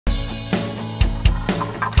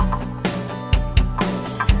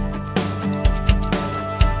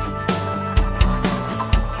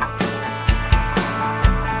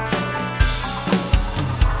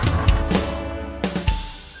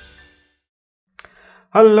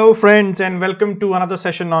Hello friends, and welcome to another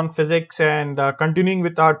session on physics. And continuing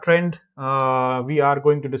with our trend, we are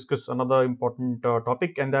going to discuss another important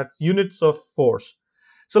topic, and that's units of force.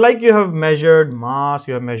 So like you have measured mass,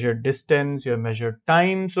 you have measured distance, you have measured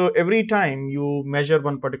time. So every time you measure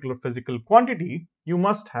one particular physical quantity, you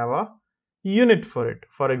must have a unit for it.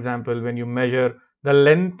 For example, when you measure the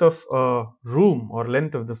length of a room or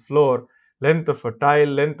length of the floor, length of a tile,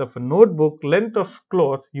 length of a notebook, length of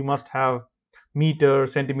cloth, you must have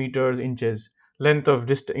meters, centimeters, inches. Length of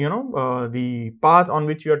distance, the path on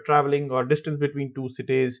which you are traveling or distance between two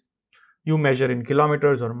cities, you measure in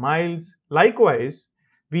kilometers or miles. Likewise,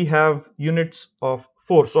 we have units of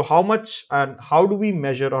force. So how much and how do we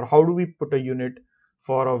measure, or how do we put a unit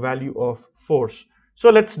for a value of force? So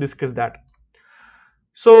let's discuss that.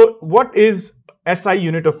 So what is SI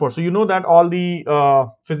unit of force? So you know that all the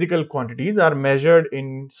physical quantities are measured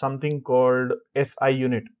in something called SI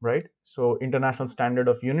unit, right? So international standard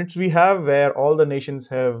of units we have, where all the nations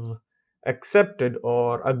have accepted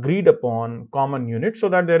or agreed upon common units, so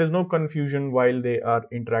that there is no confusion while they are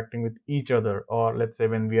interacting with each other, or let's say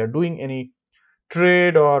when we are doing any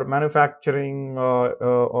trade or manufacturing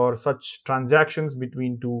or such transactions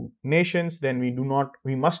between two nations, then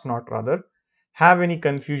we must not rather have any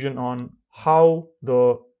confusion on how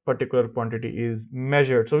the particular quantity is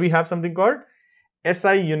measured. So we have something called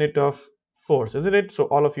SI unit of force, isn't it? So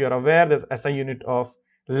all of you are aware there's SI unit of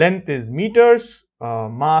length is meters,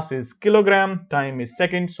 mass is kilogram, time is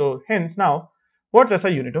second. So hence now, what's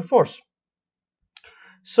SI unit of force?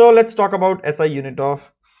 So let's talk about SI unit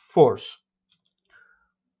of force.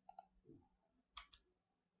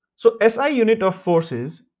 So SI unit of force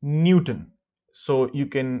is Newton. So you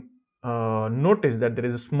can notice that there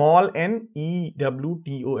is a small n,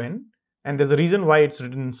 EWTON, and there's a reason why it's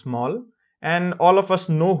written small. And all of us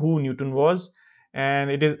know who Newton was, and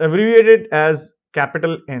it is abbreviated as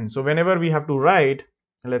capital N. So whenever we have to write,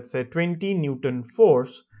 let's say 20 Newton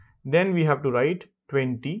force, then we have to write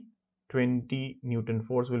 20 Newton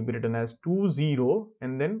force will be written as 20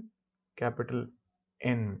 and then capital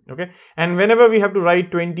N. Okay, and whenever we have to write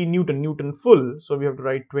 20 Newton full, so we have to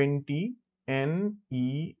write 20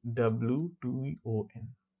 NEWTON.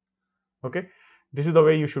 Okay, this is the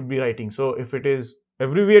way you should be writing. So if it is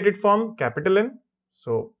abbreviated form, capital N,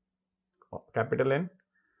 so capital N,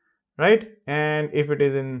 right? And if it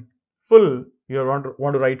is in full, you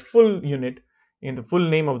want to write full unit in the full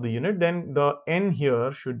name of the unit, then the N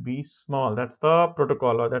here should be small. That's the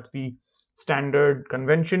protocol, or that's the standard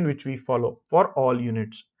convention which we follow for all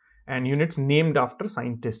units, and units named after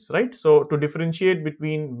scientists, right? So to differentiate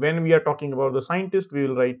between, when we are talking about the scientist, we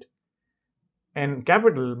will write N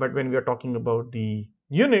capital, but when we are talking about the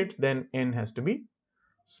units, then N has to be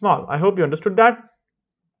small. I hope you understood that.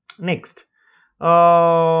 Next,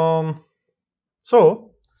 so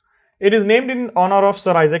it is named in honor of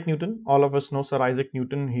Sir Isaac Newton. All of us know Sir Isaac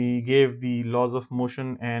Newton. He gave the laws of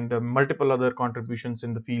motion and multiple other contributions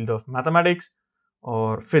in the field of mathematics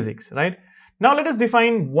or physics, right? Now let us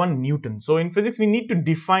define 1 Newton. So in physics, we need to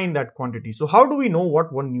define that quantity. So how do we know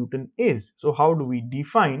what 1 Newton is? So how do we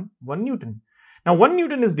define 1 Newton? Now 1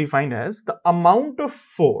 Newton is defined as the amount of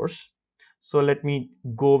force. So let me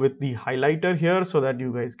go with the highlighter here so that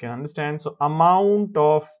you guys can understand. So amount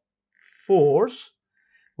of force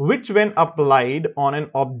which when applied on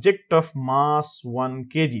an object of mass 1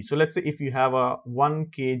 kg. So let's say if you have a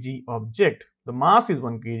 1 kg object, the mass is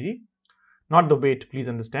 1 kg, not the weight, please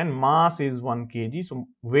understand, mass is 1 kg. So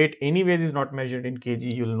weight anyways is not measured in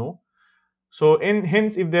kg, you'll know. So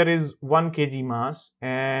hence if there is 1 kg mass,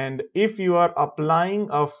 and if you are applying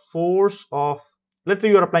a force of, let's say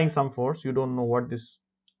you are applying some force, you don't know what this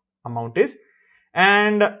amount is,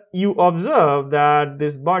 and you observe that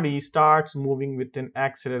this body starts moving with an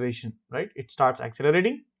acceleration, right? It starts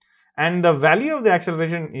accelerating, and the value of the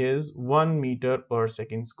acceleration is 1 meter per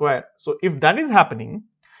second square. So if that is happening,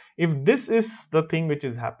 if this is the thing which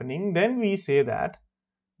is happening, then we say that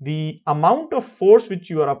the amount of force which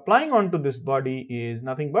you are applying onto this body is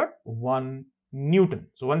nothing but 1 Newton.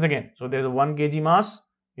 So once again, so there's a 1 kg mass,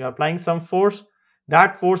 you are applying some force.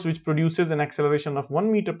 That force which produces an acceleration of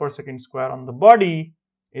 1 meter per second square on the body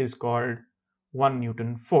is called 1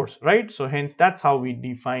 Newton force, right? So hence that's how we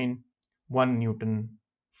define 1 Newton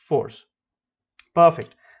force.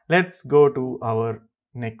 Perfect. Let's go to our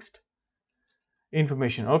next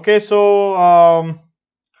information. Okay, so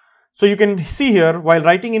you can see here, while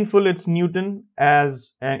writing in full, it's Newton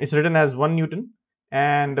as it's written as 1 Newton,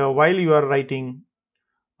 and while you are writing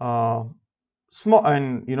small,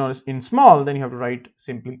 and in small, then you have to write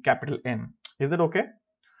simply capital N. Is that okay?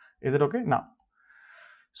 Is it okay? Now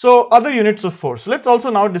So other units of force. Let's also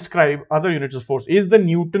now describe other units of force. Is the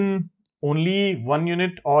Newton only one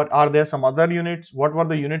unit, or are there some other units? What were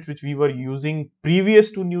the units which we were using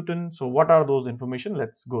previous to Newton? So what are those information?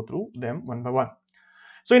 Let's go through them one by one.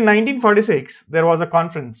 So in 1946, there was a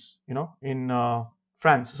conference, in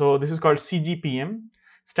France. So this is called CGPM.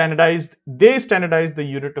 They standardized the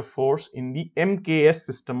unit of force in the MKS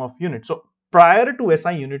system of units. So prior to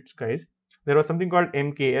SI units, guys, there was something called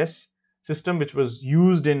MKS system, which was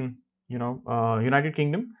used in, United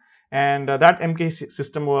Kingdom. And that MKS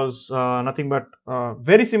system was nothing but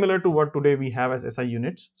very similar to what today we have as SI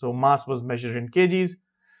units. So mass was measured in kgs.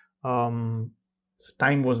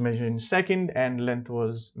 Time was measured in second, and length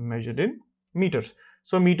was measured in meters.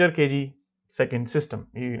 So meter, kg, second system,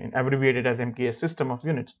 abbreviated as MKS system of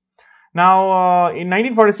units. Now in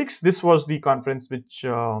 1946, this was the conference which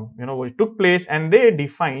which took place, and they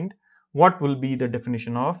defined what will be the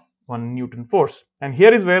definition of 1 Newton force. And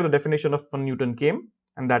here is where the definition of 1 Newton came,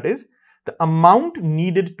 and that is the amount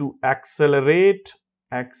needed to accelerate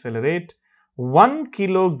 1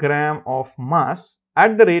 kilogram of mass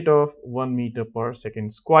at the rate of 1 meter per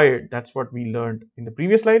second squared. That's what we learned in the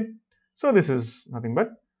previous slide. So this is nothing but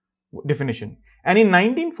definition. And in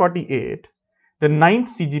 1948, the 9th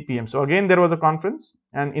CGPM. So again, there was a conference,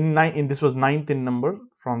 and this was 9th in number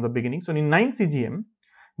from the beginning. So in 9th CGM,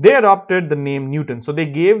 they adopted the name Newton. So they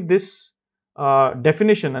gave this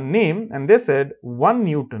definition a name, and they said 1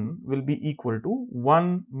 Newton will be equal to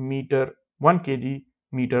 1 kg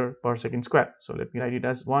meter per second square. So let me write it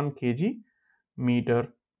as 1 kg meter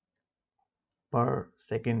per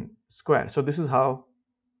second square. So this is how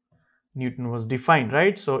Newton was defined,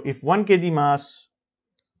 right? So if 1 kg mass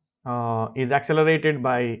is accelerated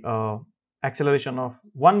by acceleration of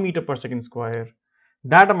 1 meter per second square,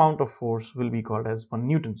 that amount of force will be called as 1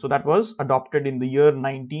 Newton. So that was adopted in the year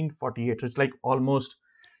 1948. So it's like almost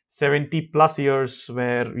 70 plus years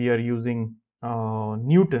where we are using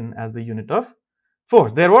Newton as the unit of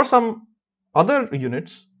force. There were some other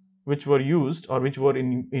units which were used or which were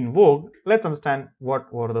in vogue. Let's understand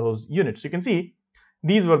what were those units. You can see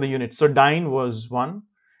these were the units. So dyne was 1,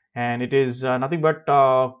 and it is nothing but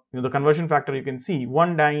the conversion factor. You can see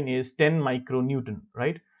 1 dyne is 10 micronewton,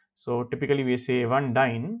 right? So typically we say 1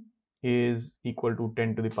 dyne is equal to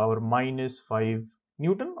 10 to the power minus 5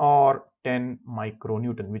 Newton or 10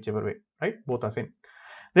 micronewton, whichever way, right? Both are same.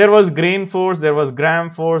 There was grain force, there was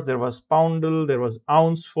gram force, there was poundal, there was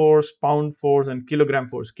ounce force, pound force, and kilogram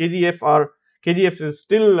force. KGF is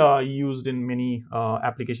still used in many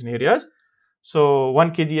application areas. So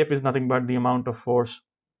 1 kgf is nothing but the amount of force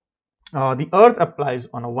the earth applies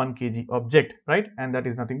on a 1 kg object, right? And that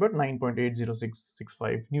is nothing but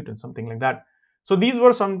 9.80665 Newton, something like that. So these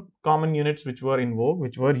were some common units which were in vogue,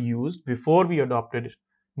 which were used before we adopted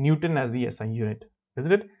Newton as the SI unit,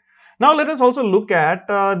 isn't it? Now let us also look at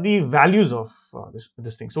the values of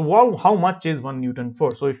this thing. So how much is 1 Newton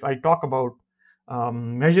force? So if I talk about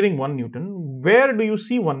measuring 1 Newton, where do you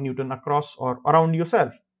see 1 Newton across or around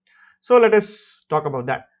yourself? So let us talk about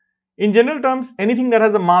that. In general terms, anything that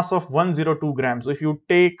has a mass of 102 grams. So if you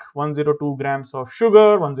take 102 grams of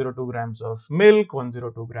sugar, 102 grams of milk,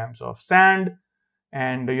 102 grams of sand,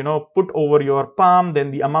 and put over your palm, then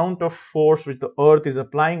the amount of force which the earth is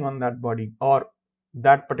applying on that body or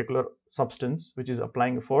that particular substance which is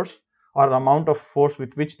applying a force, or the amount of force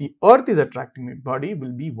with which the earth is attracting the body,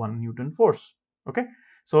 will be 1 Newton force. Okay,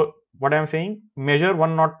 so what I am saying, measure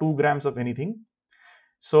 102 grams of anything.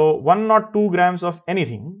 So 102 grams of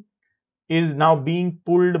anything is now being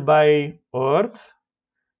pulled by earth.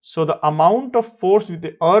 So the amount of force which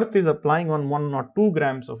the earth is applying on 102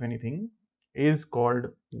 grams of anything is called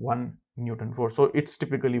 1 Newton force. So it's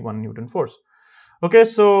typically 1 Newton force. Okay,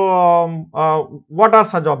 so what are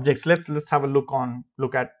such objects? Let's have a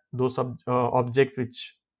look at those objects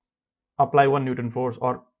which apply 1 Newton force,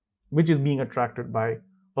 or which is being attracted by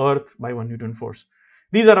earth by 1 Newton force.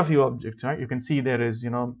 These are a few objects, right? You can see there is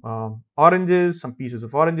oranges, some pieces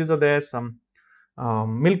of oranges are there, some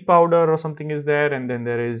milk powder or something is there, and then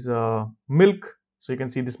there is milk. So you can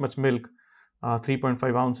see this much milk,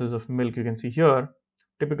 3.5 ounces of milk you can see here,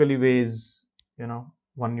 typically weighs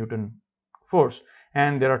 1 Newton force.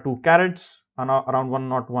 And there are 2 carrots, around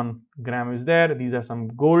 101 gram is there. These are some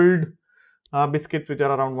gold biscuits which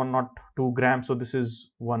are around 102 grams. So this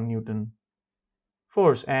is 1 Newton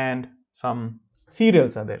force, and some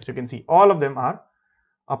cereals are there. So you can see all of them are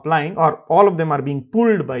applying, or all of them are being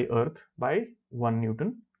pulled by earth by 1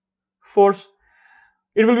 Newton force.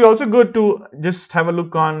 It will be also good to just have a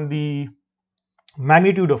look on the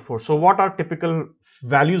magnitude of force. So what are typical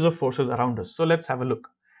values of forces around us? So let's have a look.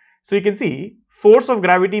 So you can see force of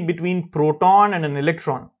gravity between proton and an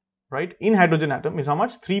electron, right, in hydrogen atom is how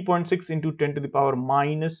much? 3.6 into 10 to the power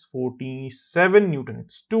minus 47 Newton.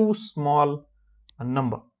 It's too small a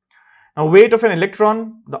number. Now, weight of an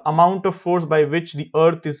electron, the amount of force by which the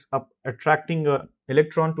earth is attracting an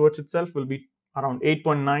electron towards itself will be around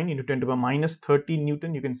 8.9 into 10 to the power minus 30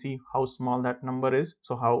 Newton. You can see how small that number is.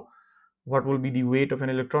 So what will be the weight of an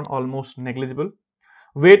electron? Almost negligible.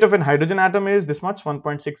 Weight of an hydrogen atom is this much,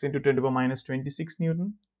 1.6 into 10 to the power minus 26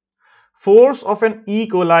 Newton. Force of an E.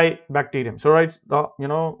 coli bacterium. So, right,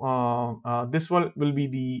 this one will be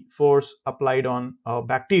the force applied on a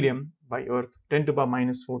bacterium by Earth, 10 to the power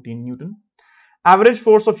minus 14 Newton. Average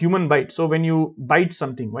force of human bite. So, when you bite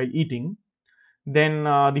something while eating, then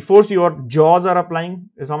the force your jaws are applying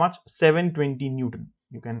is how much? 720 Newton.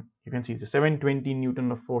 You can see the 720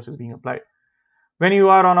 Newton of force is being applied. When you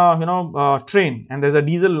are on a train and there's a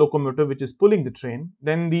diesel locomotive which is pulling the train,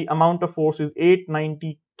 then the amount of force is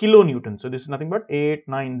 890 kilonewton. So this is nothing but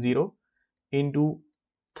 890 into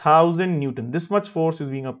 1000 Newton. This much force is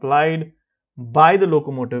being applied by the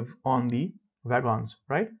locomotive on the wagons,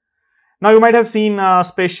 right? Now you might have seen a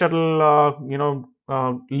space shuttle,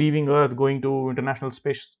 leaving Earth, going to International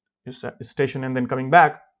Space Station and then coming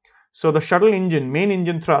back. So the shuttle engine, main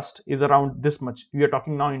engine thrust is around this much. We are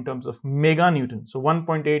talking now in terms of meganewton. So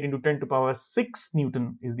 1.8 into 10 to the power 6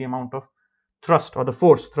 Newton is the amount of thrust or the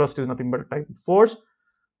force. Thrust is nothing but a type of force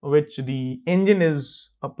which the engine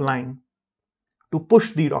is applying to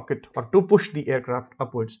push the rocket or to push the aircraft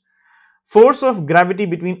upwards. Force of gravity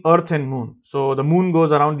between Earth and Moon. So the Moon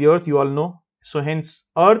goes around the Earth, you all know. So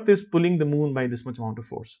hence Earth is pulling the Moon by this much amount of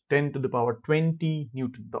force, 10 to the power 20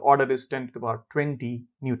 Newton. The order is 10 to the power 20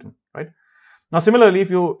 Newton, right? Now similarly,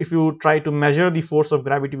 if you try to measure the force of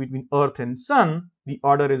gravity between Earth and Sun, the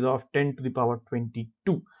order is of 10 to the power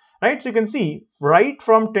 22, right? So you can see right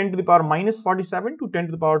from 10 to the power minus 47 to 10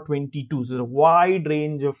 to the power 22. So there's a wide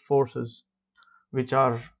range of forces which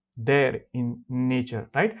are there in nature,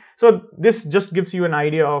 right? So this just gives you an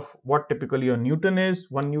idea of what typically a Newton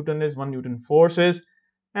is, 1 Newton force is,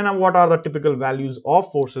 and what are the typical values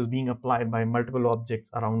of forces being applied by multiple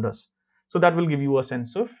objects around us. So that will give you a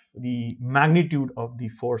sense of the magnitude of the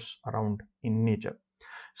force around in nature.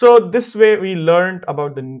 So this way we learned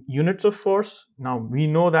about the units of force. Now we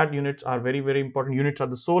know that units are very, very important. Units are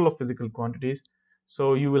the soul of physical quantities.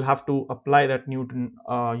 So you will have to apply that Newton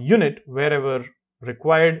unit wherever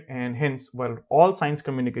required, and hence while all science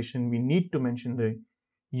communication we need to mention the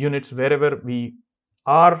units wherever we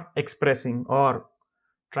are expressing or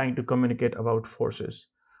trying to communicate about forces.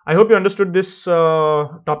 I hope you understood this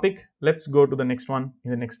topic. Let's go to the next one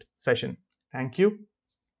in the next session. Thank you.